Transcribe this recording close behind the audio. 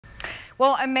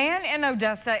Well, a man in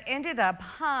Odessa ended up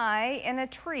high in a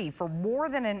tree for more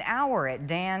than an hour at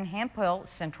Dan Hemphill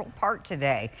Central Park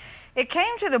today. It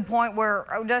came to the point where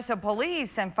Odessa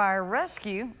police and fire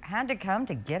rescue had to come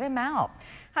to get him out.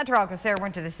 Hunter Alcacer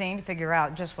went to the scene to figure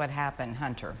out just what happened.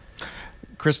 Hunter.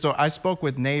 Crystal, I spoke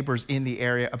with neighbors in the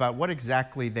area about what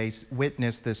exactly they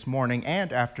witnessed this morning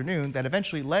and afternoon that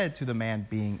eventually led to the man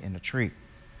being in a tree.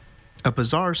 A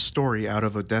bizarre story out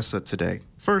of Odessa today.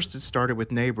 First, it started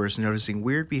with neighbors noticing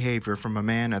weird behavior from a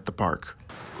man at the park.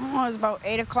 Oh, it was about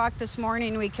 8 o'clock this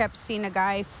morning. We kept seeing a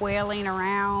guy flailing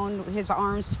around, his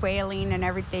arms flailing and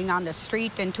everything on the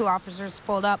street, and 2 officers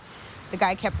pulled up. The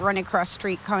guy kept running across the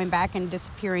street, coming back and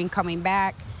disappearing, coming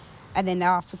back, and then the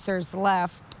officers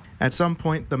left. At some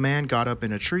point, the man got up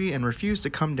in a tree and refused to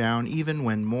come down even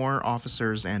when more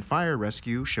officers and fire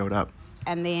rescue showed up.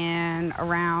 And then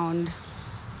around,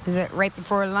 right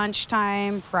before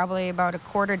lunchtime, probably about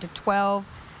 11:45,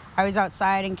 I was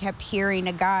outside and kept hearing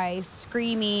a guy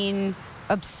screaming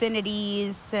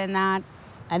obscenities and that.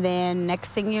 And then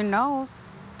next thing you know,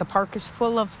 the park is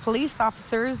full of police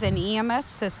officers and EMS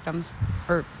systems,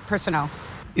 or personnel.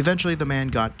 Eventually, the man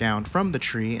got down from the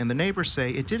tree, and the neighbors say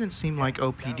it didn't seem like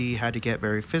OPD had to get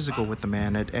very physical with the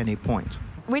man at any point.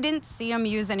 We didn't see him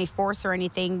use any force or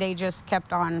anything. They just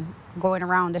kept on going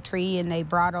around the tree, and they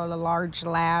brought out a large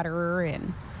ladder.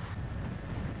 And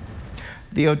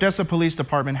the Odessa Police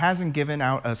Department hasn't given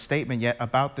out a statement yet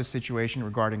about this situation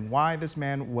regarding why this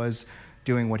man was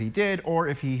doing what he did or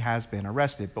if he has been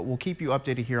arrested. But we'll keep you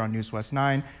updated here on News West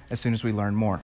 9 as soon as we learn more.